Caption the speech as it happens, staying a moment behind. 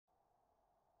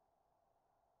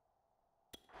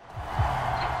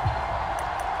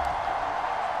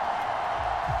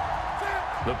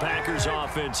The Packers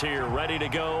offense here ready to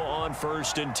go on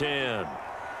 1st and 10.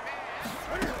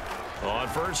 On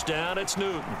 1st down, it's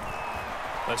Newton.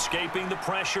 Escaping the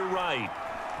pressure right.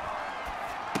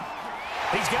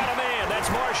 He's got a man. That's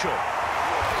Marshall.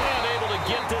 And able to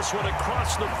get this one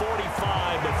across the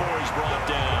 45 before he's brought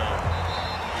down.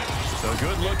 A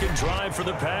good-looking drive for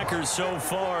the Packers so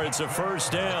far. It's a 1st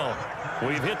down.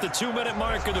 We've hit the 2-minute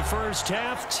mark of the first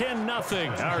half.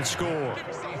 10-0 our score.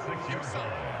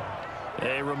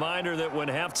 A reminder that when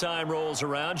halftime rolls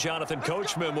around, Jonathan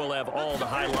Coachman will have all the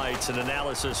highlights and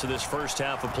analysis of this first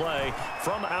half of play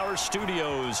from our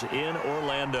studios in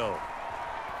Orlando.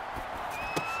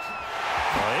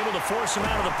 Able to force him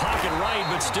out of the pocket right,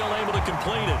 but still able to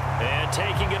complete it. And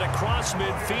taking it across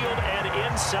midfield and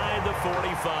inside the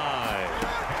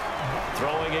 45.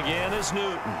 Throwing again is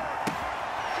Newton.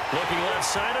 Looking left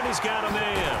side, and he's got a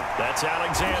man. That's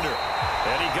Alexander.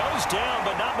 And he goes down,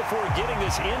 but not before getting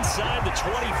this inside the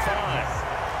 25.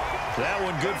 That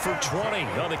one good for 20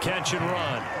 on the catch and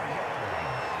run.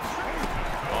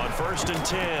 On 1st and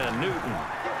 10, Newton.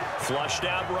 Flushed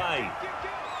out right.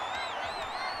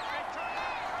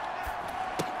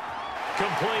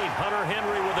 Complete. Hunter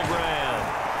Henry with a grab.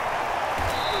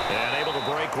 And able to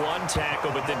break one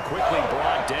tackle, but then quickly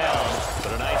brought down.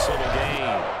 But a nice little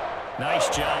gain. Nice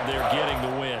job there getting the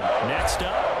win. Next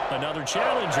up, another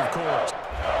challenge, of course.